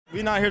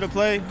we're not here to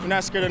play. We're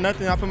not scared of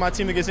nothing. I put my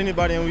team against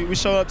anybody, and we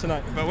show up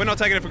tonight. But we're not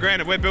taking it for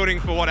granted. We're building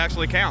for what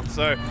actually counts.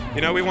 So, you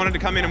know, we wanted to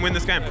come in and win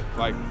this game.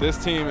 Like,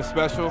 this team is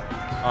special.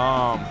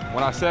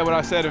 When I said what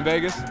I said in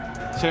Vegas,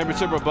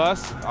 championship or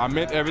bust, I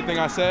meant everything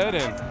I said,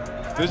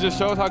 and this just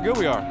shows how good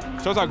we are.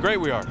 Shows how great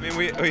we are. I mean,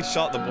 we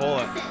shot the ball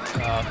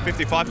at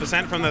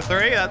 55% from the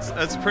three.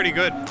 That's pretty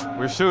good.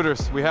 We're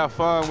shooters. We have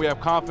fun. We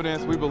have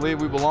confidence. We believe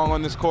we belong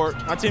on this court.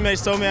 My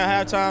teammates told me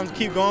at halftime to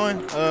keep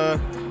going.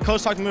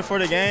 Coach talked to me before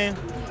the game.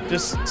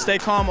 Just stay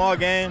calm all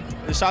game.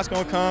 The shot's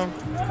gonna come.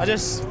 I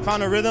just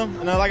found a rhythm,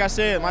 and like I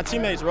said, my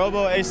teammates,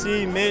 Robo,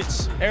 AC,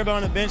 Mitch, everybody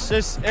on the bench,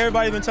 just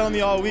everybody been telling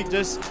me all week,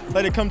 just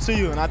let it come to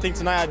you. And I think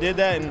tonight I did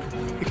that,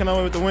 and we came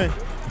away with the win.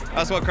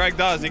 That's what Craig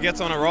does. He gets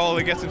on a roll.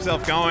 He gets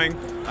himself going.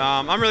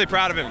 I'm really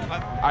proud of him.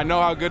 I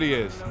know how good he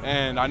is,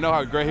 and I know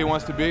how great he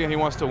wants to be, and he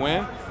wants to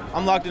win.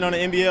 I'm locked in on the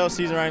NBL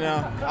season right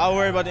now. I'll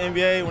worry about the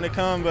NBA when it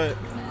comes, but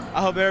I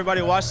hope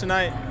everybody watch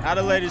tonight.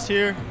 Adelaide is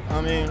here. I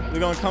mean,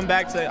 we're going to come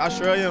back to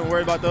Australia and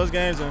worry about those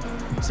games and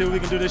see what we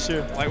can do this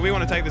year. Like, we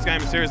want to take this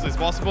game as seriously as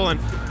possible, and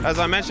as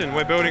I mentioned,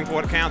 we're building for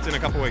what counts in a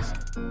couple weeks.